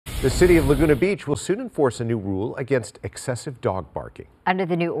The city of Laguna Beach will soon enforce a new rule against excessive dog barking. Under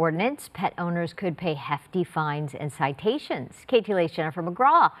the new ordinance, pet owners could pay hefty fines and citations. KTLA's Jennifer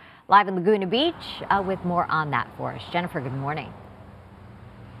McGraw live in Laguna Beach with more on that for us. Jennifer, good morning.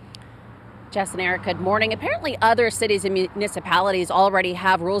 Jess and Eric, good morning. Apparently other cities and municipalities already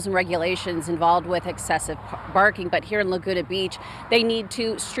have rules and regulations involved with excessive barking, but here in Laguna Beach, they need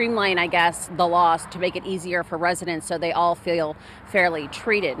to streamline, I guess, the laws to make it easier for residents so they all feel fairly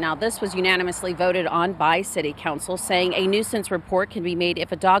treated. Now, this was unanimously voted on by City Council, saying a nuisance report can be made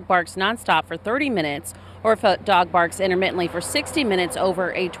if a dog barks nonstop for 30 minutes or if a dog barks intermittently for 60 minutes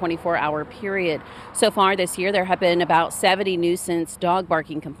over a 24-hour period. So far this year, there have been about 70 nuisance dog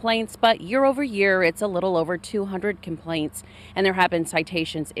barking complaints, but year over year, it's a little over 200 complaints, and there have been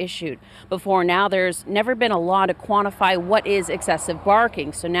citations issued. Before now, there's never been a law to quantify what is excessive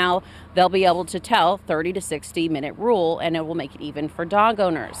barking, so now they'll be able to tell 30 to 60 minute rule, and it will make it even for dog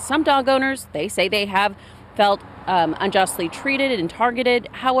owners. Some dog owners, they say they have felt unjustly treated and targeted.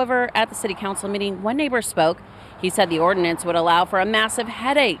 However, at the city council meeting, one neighbor spoke. He said the ordinance would allow for a massive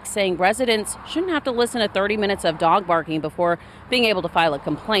headache, saying residents shouldn't have to listen to 30 minutes of dog barking before being able to file a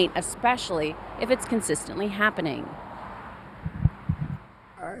complaint, especially if it's consistently happening.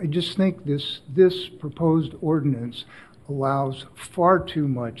 I just think this proposed ordinance allows far too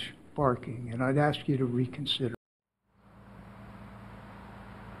much barking, and I'd ask you to reconsider.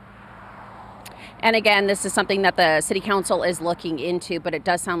 And again, this is something that the City Council is looking into, but it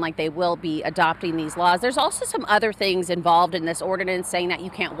does sound like they will be adopting these laws. There's also some other things involved in this ordinance, saying that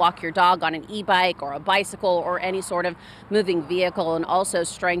you can't walk your dog on an e-bike or a bicycle or any sort of moving vehicle, and also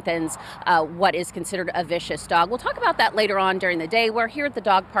strengthens what is considered a vicious dog. We'll talk about that later on during the day. We're here at the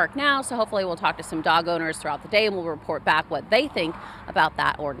dog park now, so hopefully we'll talk to some dog owners throughout the day, and we'll report back what they think about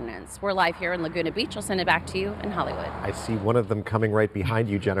that ordinance. We're live here in Laguna Beach. I'll send it back to you in Hollywood. I see one of them coming right behind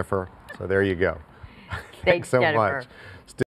you, Jennifer. So there you go. Thanks so Jennifer. much.